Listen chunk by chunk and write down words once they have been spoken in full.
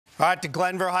All right, to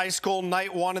Glenvar High School,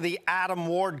 night one of the Adam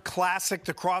Ward Classic.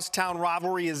 The crosstown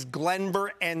rivalry is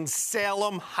Glenvar and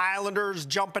Salem. Highlanders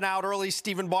jumping out early.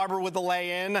 Stephen Barber with the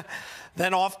lay-in.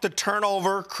 Then off the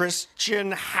turnover,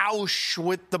 Christian Hausch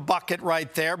with the bucket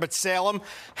right there. But Salem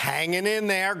hanging in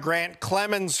there. Grant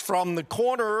Clemens from the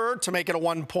corner to make it a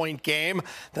one-point game.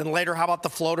 Then later, how about the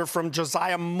floater from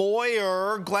Josiah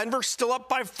Moyer? Glenvar still up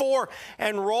by 4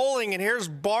 and rolling. And here's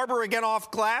Barber again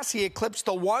off glass. He eclipsed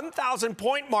the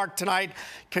 1,000-point mark tonight.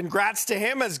 Congrats to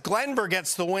him as Glenvar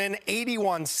gets the win,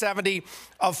 81-70.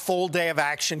 A full day of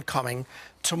action coming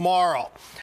tomorrow.